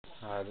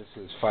This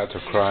is Fight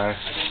or Cry, a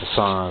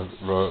song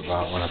I wrote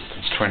about when I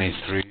was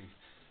 23,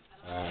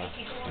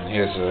 and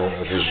here's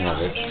a vision of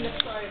it.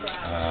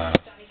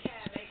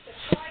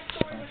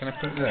 Can I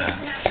put it there?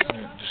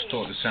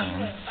 Distort the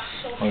sound.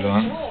 Hold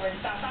on.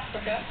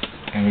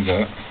 Here we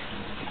go.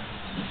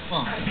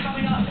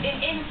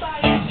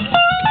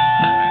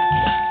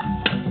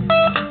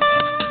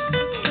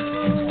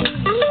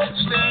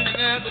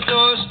 Standing at the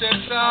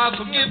doorsteps of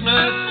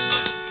forgiveness.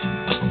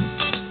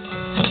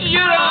 You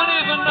don't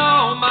even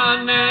know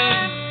my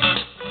name.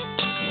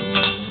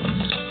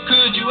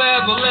 Could you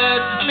ever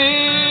let me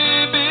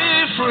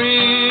be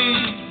free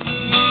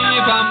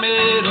if I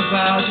made a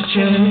vow to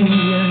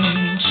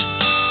change?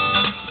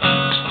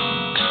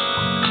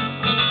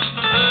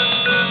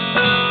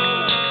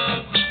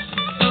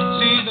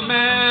 See the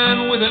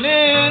man with an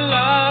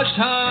enlarged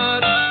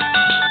heart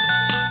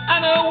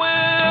and a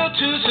will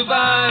to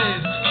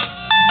survive.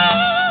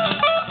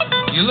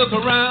 You look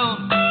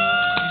around,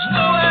 he's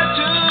nowhere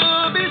to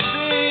be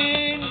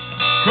seen.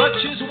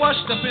 Crutches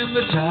washed up in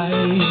the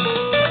tide.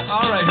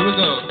 Alright, here we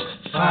go.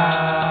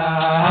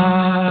 Fight.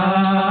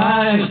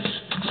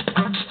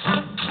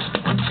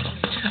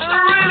 And I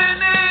really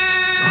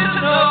need to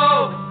know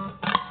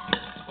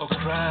or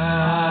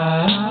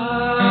cry.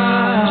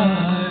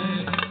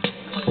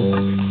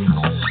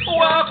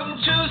 Welcome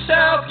to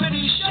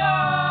Self-Pity Show.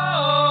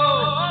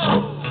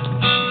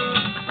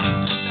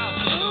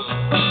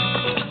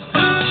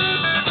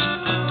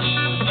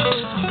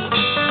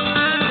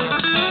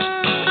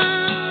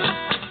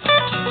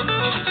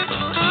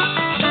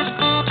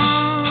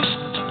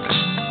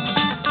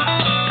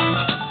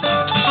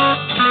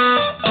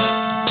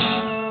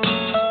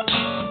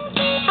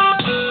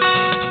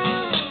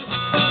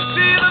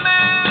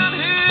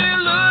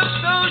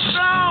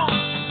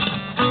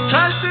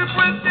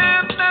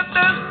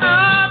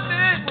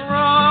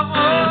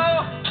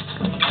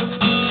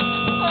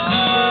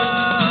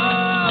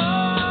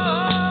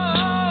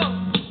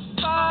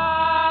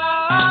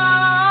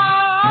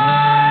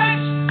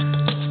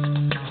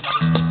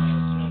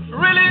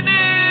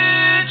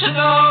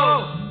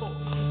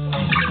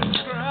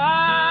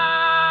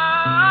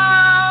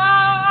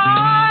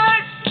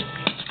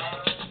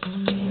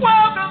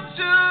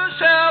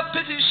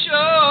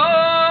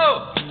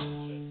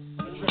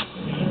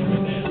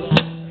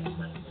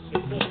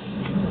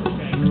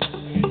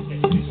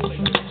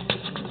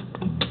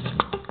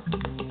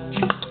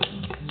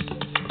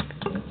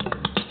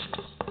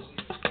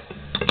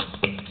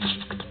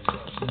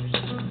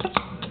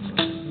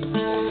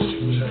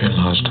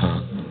 Enlarged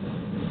heart.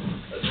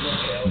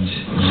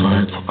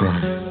 Fight for cry.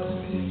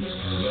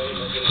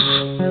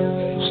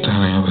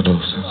 Standing at the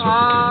doorsteps of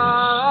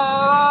forgiveness.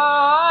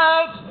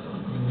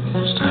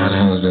 Standing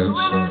at the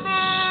doorsteps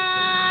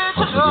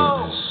of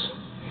forgiveness.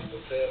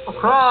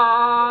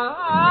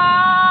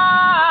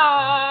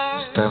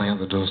 Standing at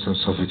the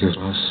doorsteps of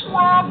forgiveness.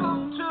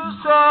 Welcome to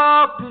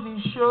Self-Pity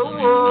Show.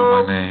 You know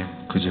my name.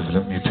 Could you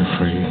let me be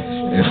free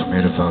if I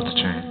made a vow to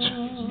change?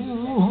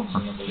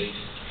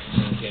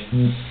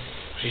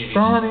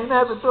 Standing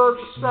at the door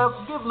for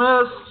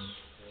self-forgiveness.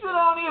 You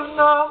don't even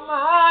know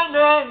my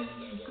name.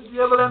 Could you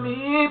ever let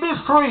me be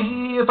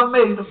free if I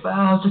made a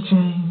vow to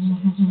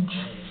change?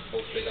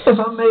 If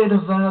I made a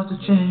vow to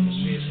change.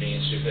 Seriously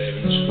and superb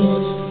in the squad,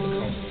 the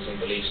confidence and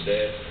beliefs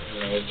there. You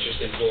know, it's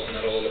just important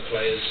that all the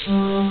players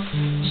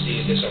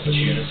seize this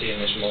opportunity in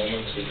this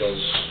moment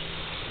because,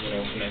 you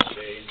know, for next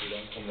year we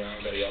don't come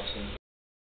around very often.